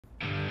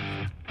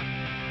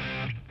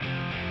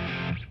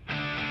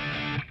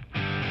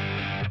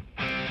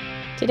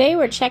Today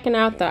we're checking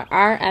out the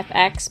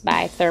RFX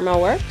by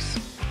ThermoWorks.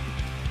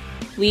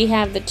 We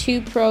have the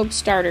 2-probe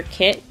starter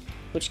kit,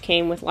 which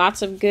came with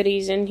lots of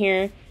goodies in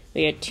here.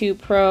 We had 2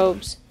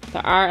 probes, the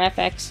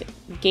RFX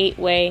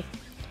gateway,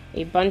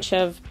 a bunch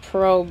of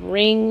probe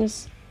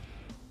rings,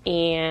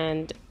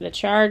 and the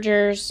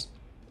chargers,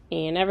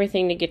 and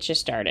everything to get you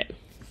started.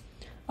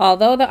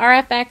 Although the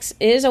RFX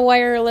is a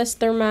wireless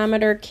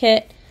thermometer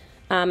kit,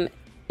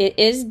 it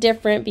is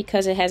different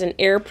because it has an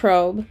air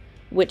probe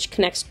which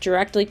connects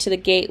directly to the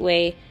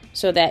gateway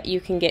so that you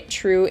can get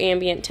true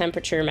ambient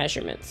temperature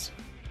measurements.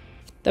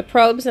 The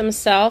probes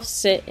themselves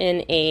sit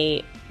in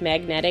a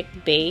magnetic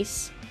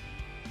base.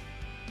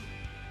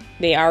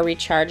 They are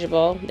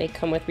rechargeable. They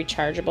come with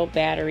rechargeable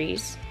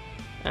batteries.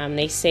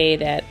 They say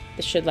that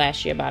this should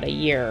last you about a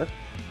year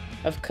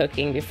of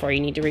cooking before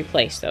you need to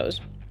replace those.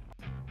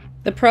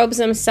 The probes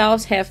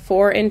themselves have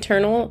 4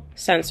 internal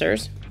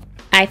sensors.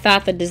 I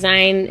thought the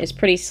design is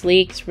pretty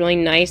sleek. It's really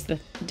nice.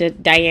 The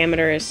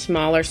diameter is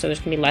smaller, so there's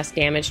going to be less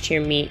damage to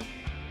your meat,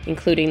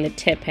 including the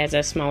tip has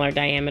a smaller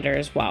diameter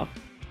as well.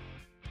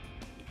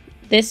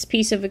 This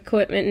piece of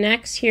equipment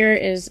next here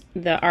is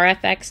the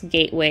RFX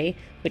gateway,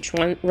 which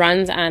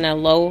runs on a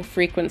low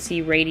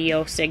frequency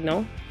radio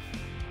signal.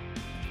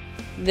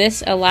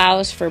 This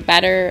allows for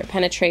better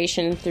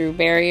penetration through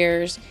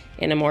barriers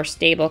and a more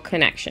stable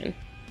connection.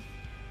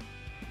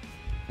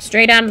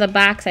 Straight out of the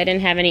box, I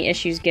didn't have any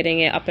issues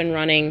getting it up and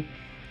running.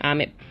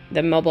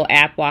 The mobile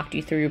app walked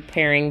you through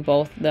pairing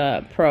both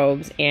the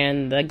probes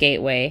and the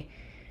gateway.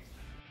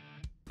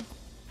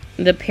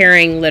 The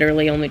pairing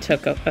literally only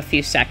took a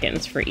few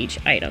seconds for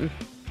each item.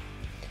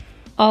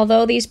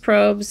 Although these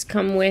probes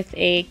come with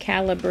a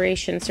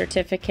calibration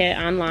certificate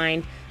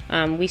online,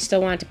 we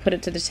still wanted to put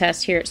it to the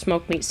test here at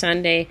Smoked Meat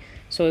Sunday,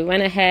 so we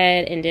went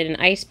ahead and did an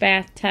ice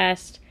bath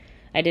test.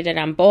 I did it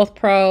on both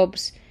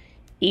probes.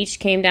 Each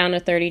came down to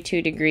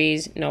 32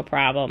 degrees, no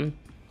problem.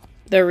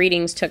 The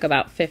readings took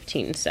about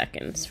 15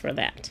 seconds for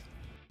that.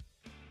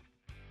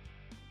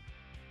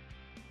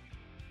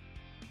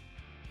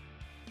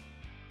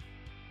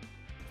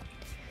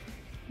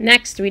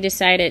 Next, we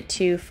decided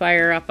to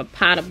fire up a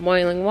pot of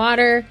boiling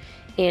water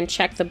and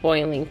check the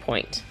boiling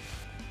point.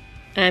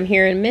 I'm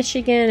here in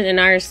Michigan, and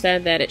ours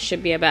said that it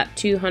should be about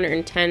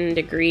 210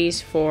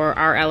 degrees for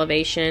our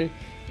elevation,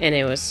 and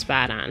it was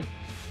spot on.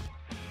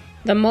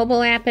 The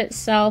mobile app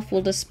itself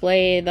will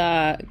display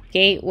the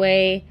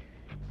gateway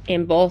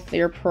in both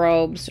your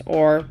probes,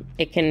 or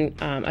it can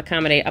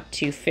accommodate up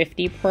to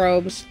 50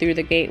 probes through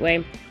the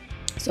gateway.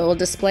 So it will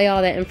display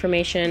all that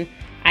information.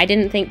 I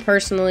didn't think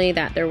personally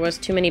that there was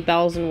too many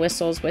bells and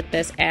whistles with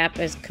this app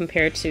as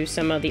compared to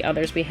some of the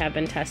others we have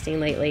been testing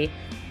lately.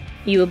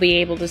 You will be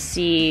able to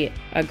see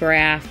a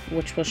graph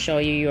which will show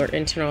you your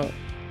internal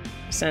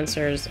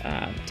sensors,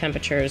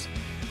 temperatures,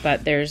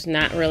 but there's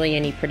not really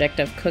any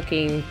predictive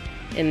cooking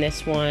in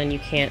this one. You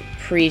can't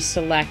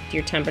pre-select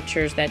your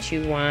temperatures that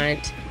you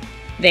want.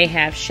 They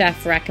have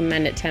chef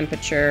recommended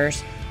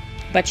temperatures,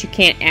 but you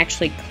can't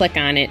actually click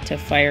on it to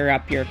fire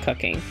up your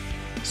cooking.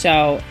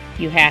 So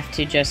you have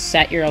to just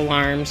set your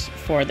alarms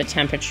for the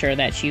temperature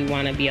that you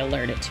want to be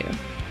alerted to.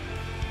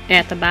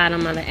 At the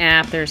bottom of the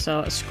app, there's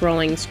a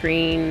scrolling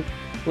screen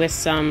with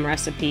some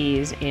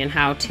recipes and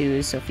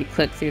how-tos. So if you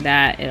click through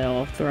that,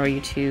 it'll throw you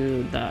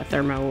to the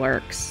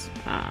ThermoWorks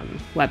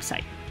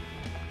website.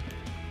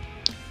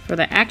 For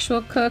the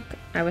actual cook,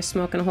 I was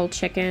smoking a whole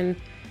chicken,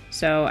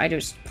 so I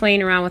just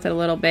playing around with it a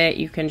little bit.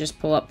 You can just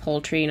pull up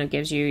poultry and it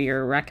gives you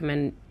your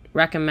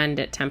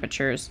recommended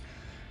temperatures.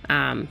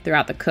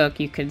 Throughout the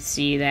cook, you could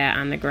see that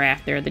on the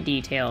graph there, the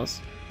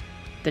details.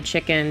 The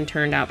chicken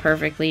turned out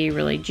perfectly,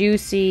 really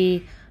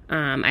juicy.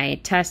 I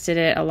tested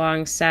it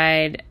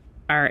alongside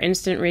our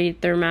instant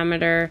read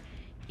thermometer,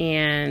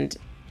 and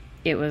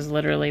it was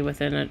literally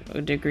within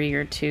a degree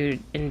or two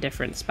in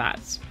different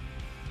spots.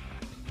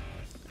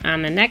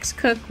 On the next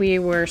cook, we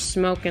were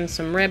smoking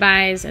some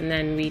ribeyes, and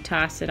then we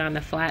tossed it on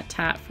the flat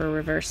top for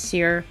reverse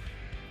sear.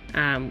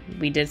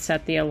 We did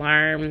set the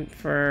alarm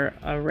for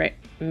a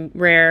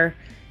rare,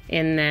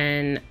 and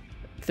then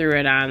threw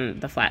it on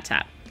the flat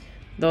top.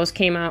 Those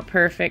came out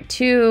perfect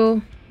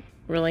too,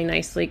 really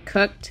nicely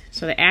cooked,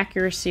 so the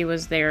accuracy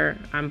was there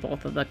on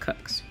both of the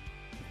cooks.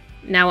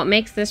 Now what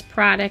makes this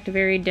product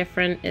very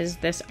different is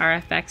this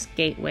RFX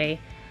gateway.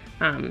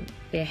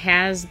 It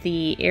has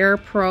the air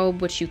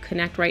probe, which you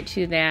connect right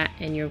to that,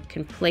 and you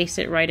can place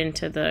it right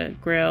into the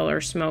grill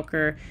or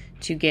smoker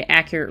to get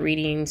accurate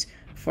readings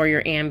for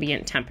your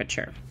ambient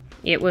temperature.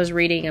 It was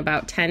reading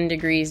about 10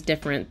 degrees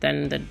different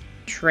than the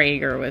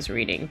Traeger was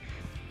reading.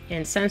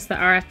 And since the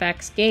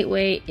RFX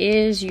gateway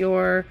is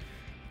your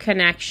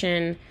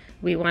connection,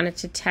 we wanted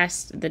to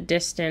test the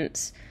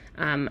distance.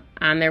 On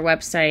their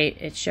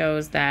website, it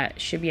shows that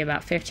it should be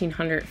about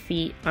 1,500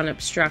 feet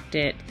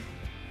unobstructed.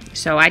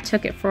 So I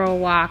took it for a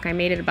walk. I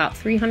made it about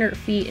 300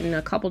 feet in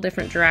a couple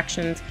different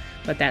directions,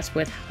 but that's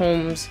with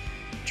homes,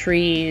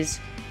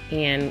 trees,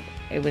 and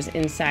it was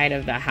inside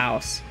of the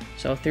house.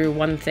 So through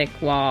one thick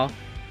wall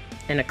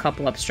and a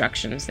couple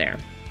obstructions there.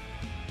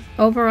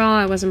 Overall,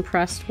 I was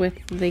impressed with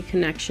the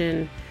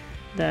connection.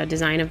 the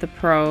design of the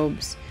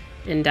probes,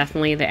 and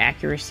definitely the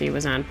accuracy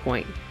was on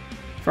point.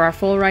 For our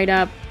full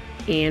write-up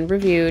and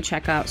review,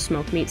 check out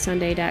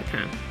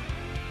smokemeatsunday.com.